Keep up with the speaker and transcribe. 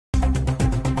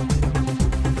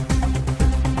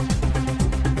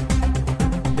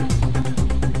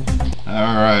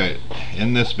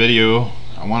In this video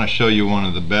I want to show you one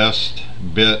of the best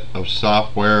bit of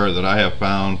software that I have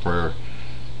found for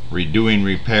redoing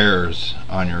repairs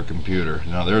on your computer.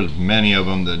 Now there's many of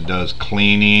them that does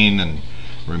cleaning and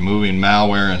removing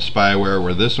malware and spyware,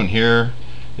 where this one here,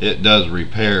 it does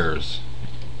repairs.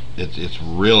 It's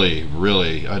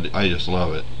really I just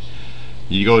love it.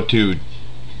 You go to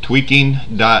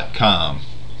tweaking.com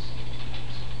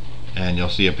and you'll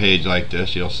see a page like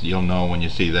this. You'll know when you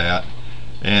see that.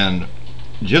 And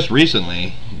just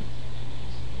recently,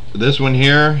 this one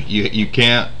here, you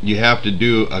have to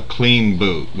do a clean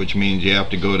boot, which means you have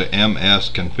to go to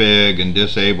MS config and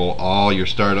disable all your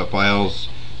startup files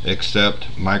except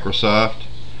Microsoft.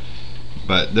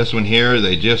 But this one here,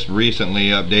 they just recently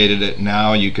updated it.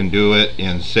 Now you can do it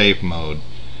in safe mode.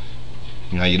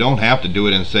 Now you don't have to do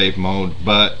it in safe mode,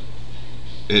 but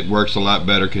it works a lot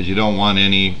better because you don't want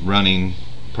any running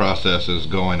processes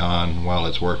going on while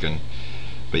it's working.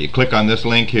 But you click on this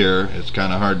link here. It's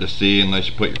kind of hard to see unless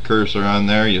you put your cursor on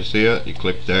there. You see it? You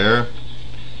click there.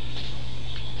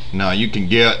 Now you can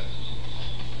get,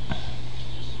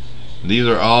 these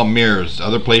are all mirrors.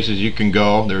 Other places you can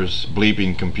go, there's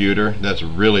Bleeping Computer. That's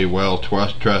really well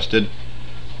trusted.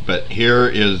 But here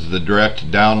is the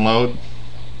direct download.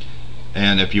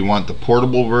 And if you want the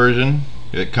portable version,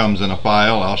 it comes in a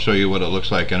file. I'll show you what it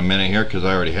looks like in a minute here because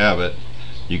I already have it.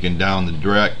 You can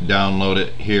direct download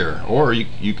it here, or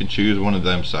you can choose one of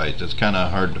them sites. It's kind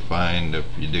of hard to find if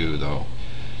you do though.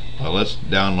 Well, let's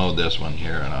download this one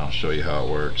here and I'll show you how it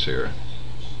works here.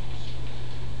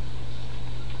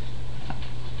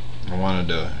 I wanted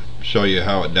to show you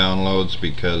how it downloads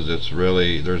because it's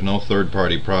really, there's no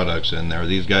third-party products in there.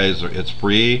 These guys it's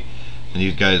free, and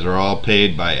these guys are all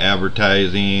paid by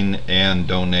advertising and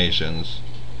donations.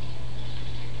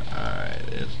 Alright,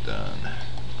 it's done.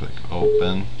 Click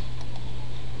open.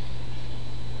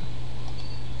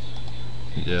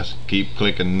 Just keep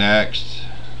clicking next.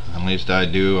 At least I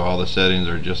do. All the settings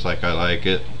are just like I like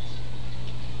it.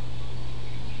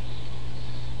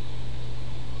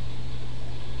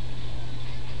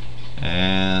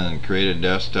 And create a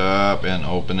desktop and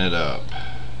open it up.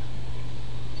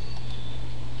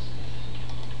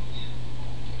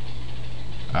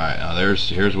 Alright, now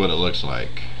here's what it looks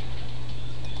like.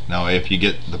 Now if you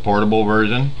get the portable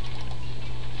version,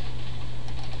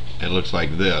 it looks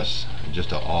like this.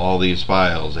 Just all these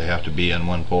files, they have to be in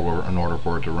one folder in order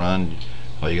for it to run.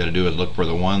 All you got to do is look for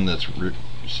the one that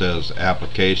says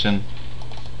application,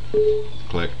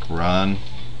 click run,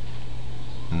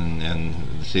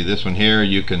 and see this one here,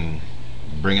 you can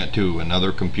bring it to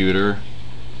another computer.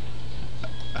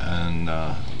 And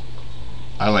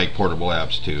I like portable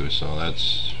apps too, so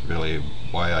that's really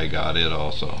why I got it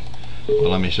also. But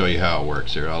let me show you how it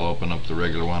works here. I'll open up the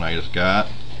regular one I just got.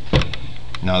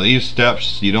 Now these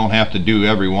steps, you don't have to do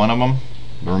every one of them.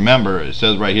 But remember, it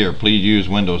says right here, please use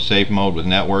Windows Safe Mode with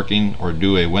networking or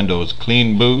do a Windows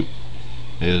clean boot.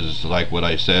 Is like what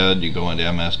I said. You go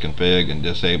into MS config and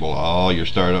disable all your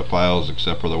startup files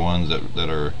except for the ones that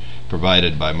are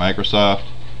provided by Microsoft.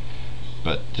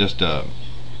 But just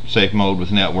safe mode with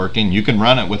networking. You can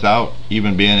run it without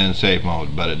even being in safe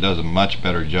mode, but it does a much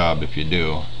better job if you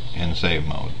do in safe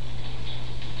mode.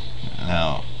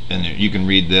 Now, and you can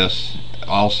read this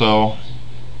also.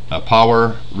 A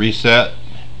power reset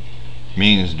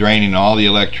means draining all the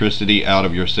electricity out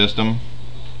of your system.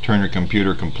 Turn your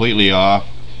computer completely off,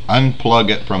 unplug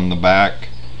it from the back,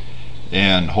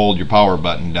 and hold your power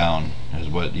button down is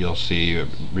what you'll see. It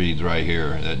reads right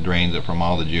here. That drains it from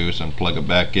all the juice, and plug it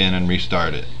back in and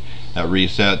restart it. That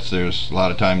resets. There's a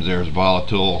lot of times there's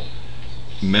volatile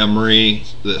memory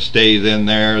that stays in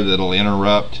there that'll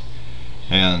interrupt.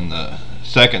 And the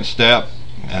second step,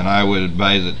 and I would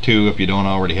advise it too if you don't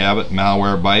already have it,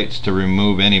 malware bytes, to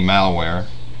remove any malware,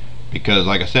 because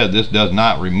like I said, this does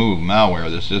not remove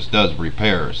malware, this just does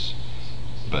repairs.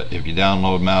 But if you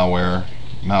download malware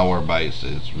bytes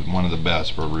is one of the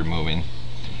best for removing.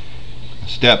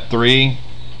 Step 3,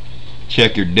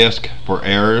 check your disk for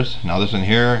errors. Now this one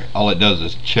here, all it does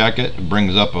is check it. It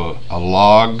brings up a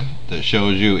log that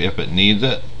shows you if it needs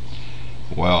it.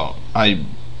 Well,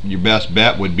 your best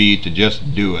bet would be to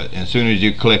just do it. As soon as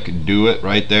you click do it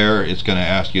right there, it's going to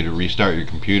ask you to restart your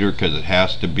computer because it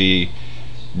has to be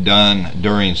done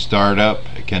during startup.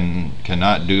 It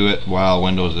cannot do it while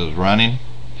Windows is running.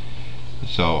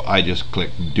 So I just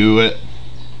click do it.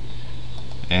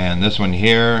 And this one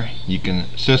here, you can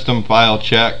system file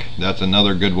check. That's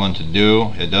another good one to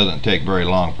do. It doesn't take very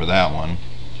long for that one.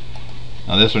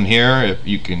 Now this one here, if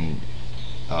you can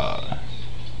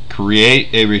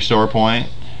create a restore point,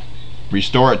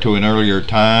 restore it to an earlier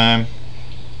time,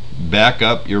 back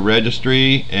up your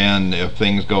registry, and if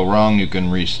things go wrong you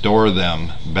can restore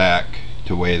them back to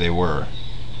the way they were.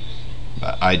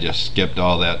 But I just skipped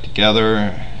all that together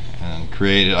and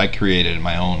I created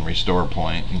my own restore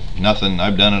point. Nothing,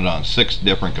 I've done it on 6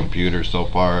 different computers so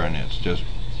far, and it's just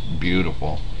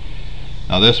beautiful.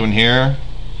 Now this one here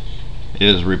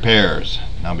is repairs.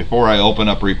 Now before I open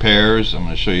up repairs, I'm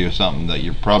going to show you something that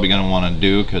you're probably going to want to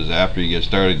do, because after you get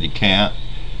started you can't.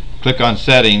 Click on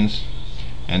settings,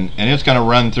 and it's going to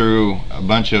run through a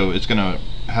bunch of, it's going to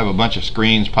have a bunch of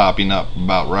screens popping up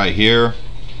about right here,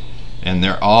 and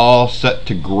they're all set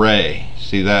to gray.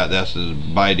 See that? That's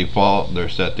by default, they're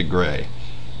set to gray.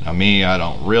 Now me, I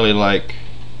don't really like,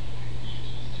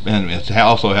 and it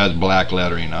also has black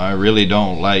lettering. Now I really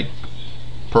don't like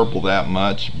purple that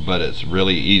much, but it's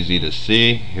really easy to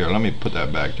see. Here, let me put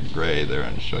that back to gray there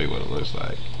and show you what it looks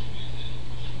like.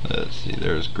 Let's see,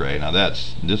 there's gray. Now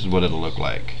this is what it'll look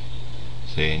like.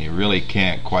 See, and you really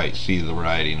can't quite see the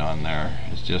writing on there.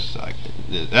 It's just like,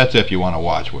 that's if you want to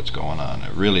watch what's going on.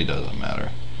 It really doesn't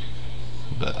matter.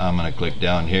 But I'm going to click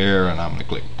down here, and I'm going to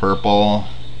click purple,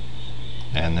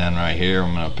 and then right here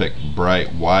I'm going to pick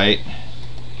bright white.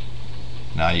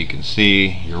 Now you can see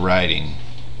your writing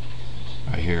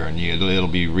right here, and it'll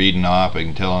be reading off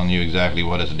and telling you exactly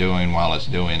what it's doing while it's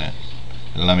doing it.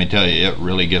 And let me tell you, it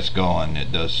really gets going.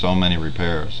 It does so many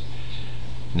repairs.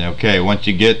 Okay, once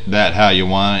you get that how you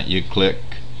want it, you click,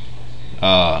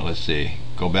 let's see,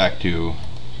 go back to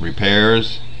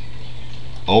repairs,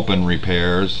 open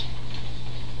repairs.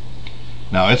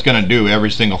 Now it's going to do every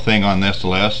single thing on this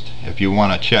list. If you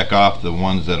want to check off the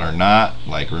ones that are not,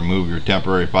 like remove your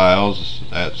temporary files,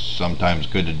 that's sometimes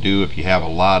good to do if you have a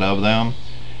lot of them.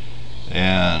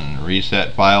 And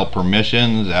reset file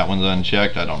permissions, that one's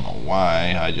unchecked. I don't know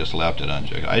why, I just left it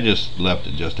unchecked. I just left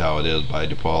it just how it is by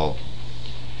default.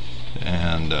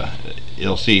 And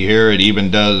you'll see here it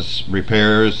even does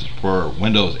repairs for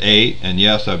Windows 8, and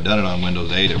yes, I've done it on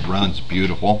Windows 8. It runs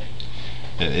beautiful.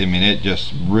 I mean, it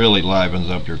just really livens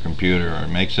up your computer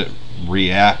and makes it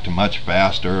react much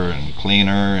faster and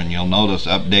cleaner, and you'll notice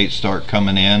updates start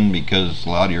coming in because a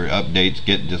lot of your updates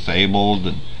get disabled,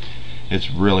 and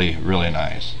it's really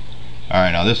nice.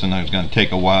 Alright, now this one is going to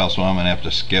take a while, so I'm going to have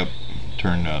to skip,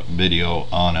 turn the video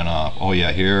on and off. Oh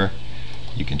yeah, here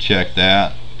you can check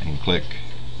that and click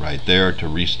right there to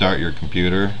restart your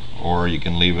computer, or you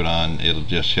can leave it on, it'll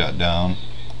just shut down.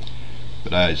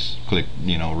 But I just click,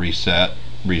 reset,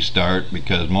 restart,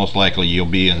 because most likely you'll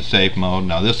be in safe mode.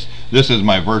 Now this is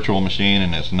my virtual machine,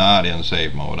 and it's not in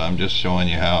safe mode. I'm just showing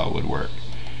you how it would work.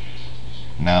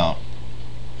 Now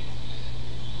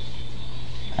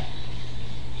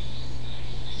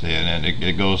see, and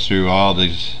it goes through all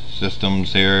these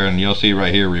systems here, and you'll see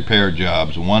right here repair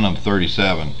jobs, 1 of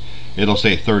 37. It'll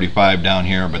say 35 down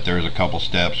here, but there's a couple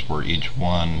steps for each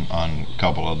one on a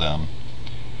couple of them.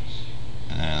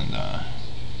 And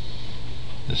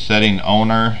the setting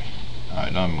owner, I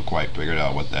haven't quite figured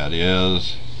out what that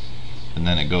is. And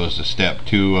then it goes to step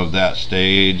 2 of that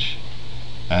stage,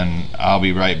 and I'll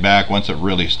be right back once it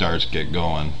really starts get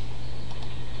going.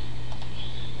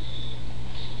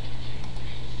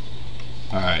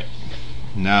 Alright,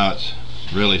 now it's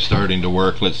really starting to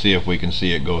work. Let's see if we can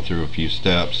see it go through a few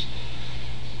steps.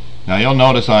 Now you'll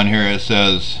notice on here it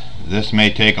says this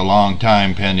may take a long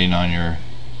time depending on your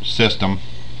system.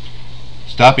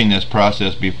 Stopping this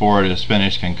process before it is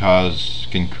finished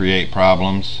can create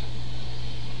problems.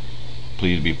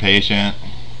 Please be patient.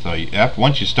 So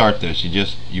once you start this,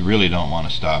 you really don't want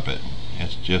to stop it.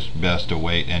 It's just best to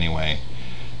wait anyway.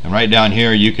 And right down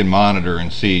here you can monitor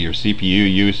and see your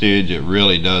CPU usage. It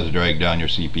really does drag down your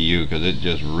CPU because it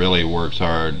just really works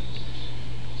hard.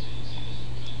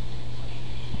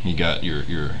 You got your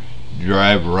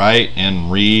drive write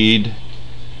and read,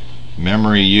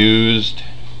 memory used.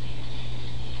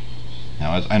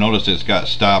 Now I noticed it's got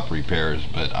stop repairs,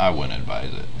 but I wouldn't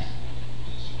advise it.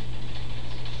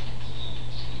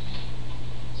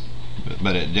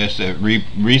 But it just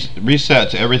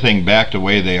resets everything back to the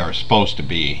way they are supposed to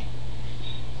be.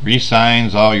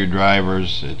 Resigns all your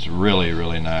drivers. It's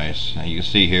really nice. Now you can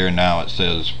see here now it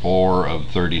says 4 of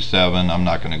 37. I'm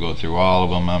not going to go through all of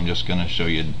them. I'm just going to show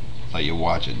you, let you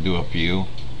watch it do a few.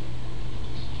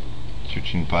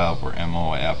 Switching file for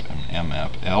MOF and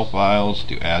MFL files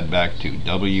to add back to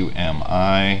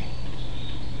WMI.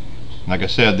 Like I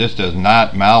said, this does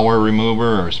not malware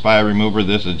remover or spy remover.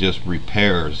 This is just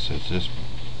repairs. It's just,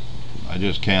 I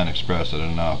just can't express it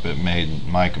enough. It made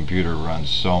my computer run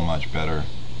so much better.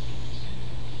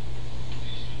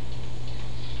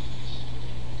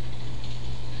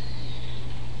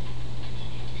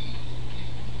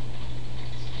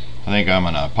 I think I'm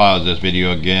gonna pause this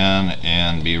video again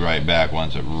and be right back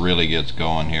once it really gets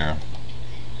going here.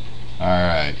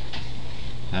 Alright,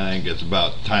 I think it's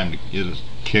about time to just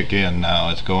kick in now.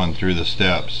 It's going through the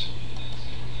steps.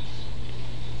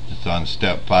 It's on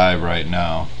step 5 right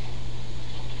now.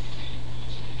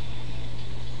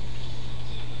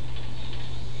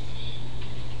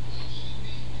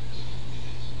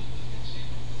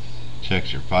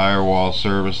 Checks your firewall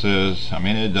services. I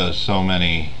mean, it does so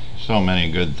many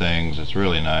good things. It's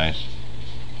really nice.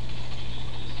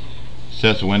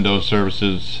 Sets Windows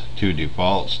services to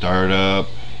default startup,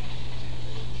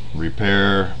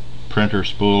 repair, printer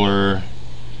spooler,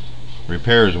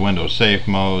 repairs Windows safe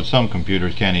mode. Some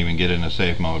computers can't even get into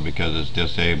safe mode because it's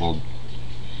disabled.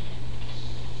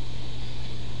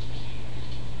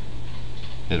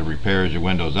 It repairs your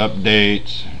Windows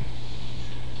updates,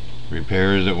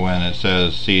 repairs it when it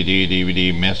says CD,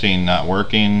 DVD missing, not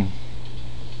working.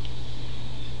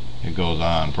 It goes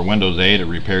on. For Windows 8, it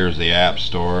repairs the App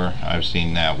Store. I've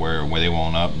seen that where they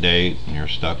won't update and you're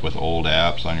stuck with old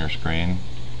apps on your screen.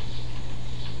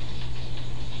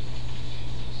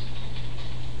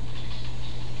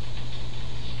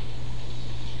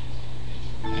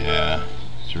 Yeah,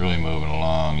 it's really moving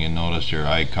along. You notice your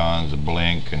icons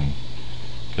blink, and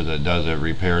because it does, it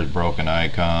repairs broken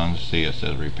icons. See, it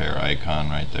says repair icon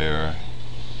right there.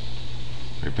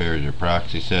 Repairs your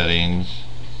proxy settings.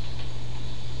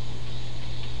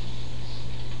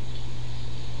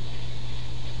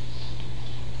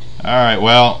 Alright,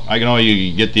 well, I know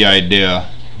you get the idea.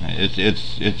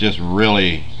 It's just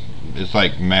really, it's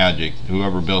like magic.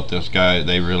 Whoever built this guy,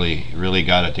 they really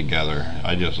got it together.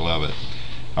 I just love it.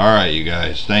 Alright, you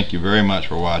guys, thank you very much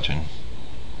for watching.